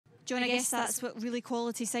John, I guess that's what really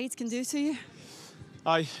quality sides can do to you.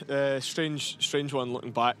 Aye, strange one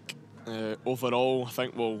looking back. Overall, I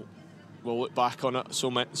think we'll look back on it, so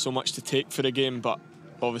much to take for the game, but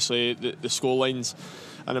obviously the scoreline's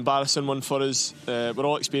an embarrassing one for us. We're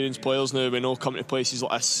all experienced players now. We know coming to places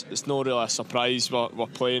like this, it's not really a surprise. We're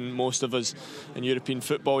playing, most of us, in European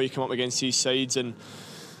football. You come up against these sides, and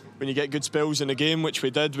when you get good spells in the game, which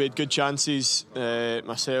we did, we had good chances.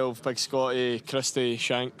 Myself, Big Scotty, Christie,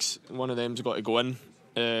 Shanks, one of them's got to go in.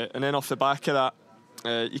 And then off the back of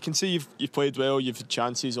that, you can see you've played well, you've had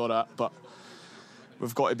chances, all that, but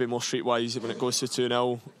we've got to be more streetwise when it goes to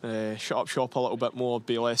 2-0. Shut up shop a little bit more,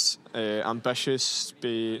 be less ambitious,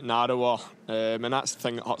 be narrower, and that's the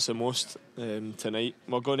thing that hurts the most tonight.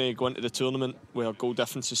 We're going to go into the tournament where goal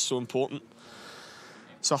difference is so important.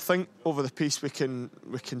 So I think over the piece we can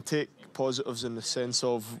take positives in the sense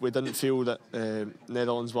of we didn't feel that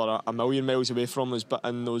Netherlands were a million miles away from us, but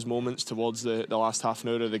in those moments towards the last half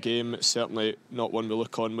an hour of the game, it's certainly not one we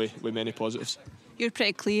look on with many positives. You're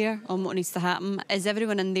pretty clear on what needs to happen. Is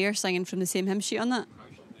everyone in there singing from the same hymn sheet on that?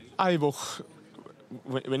 Aye, well,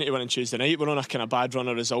 we need to win on Tuesday night. We're on a kind of bad run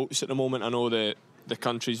of results at the moment. I know the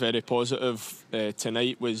country's very positive.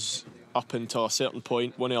 Tonight was, up until a certain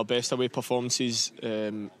point, one of our best away performances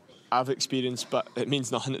I've experienced, but it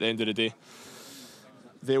means nothing at the end of the day.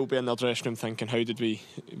 They'll be in their dressing room thinking, how did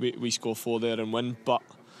we score 4 there and win? But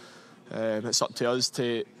it's up to us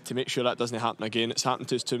to make sure that doesn't happen again. It's happened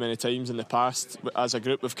to us too many times in the past. As a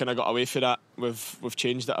group, we've kind of got away from that. We've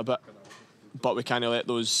changed it a bit, but we can't let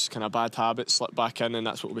those kind of bad habits slip back in, and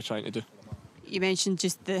that's what we'll be trying to do. You mentioned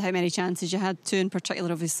just how many chances you had, 2 in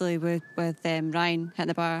particular, obviously, with Ryan hitting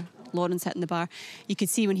the bar, Lawrence hitting the bar. You could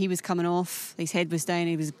see when he was coming off, his head was down,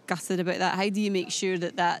 he was gutted about that. How do you make sure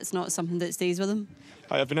that that's not something that stays with him?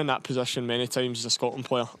 I've been in that position many times as a Scotland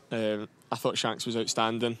player. I thought Shanks was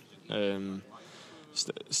outstanding.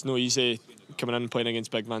 It's no easy coming in and playing against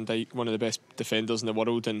Big Van Dijk, one of the best defenders in the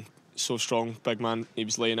world, and so strong, big man. He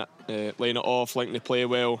was laying it off, liking to play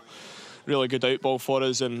well. Really good outball for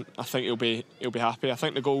us, and I think he'll be happy. I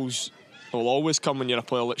think the goals will always come when you're a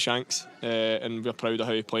player like Shanks, and we're proud of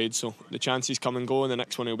how he played. So the chances come and go, and the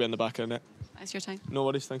next one he'll be in the back of the net. That's your time. No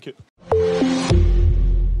worries, thank you.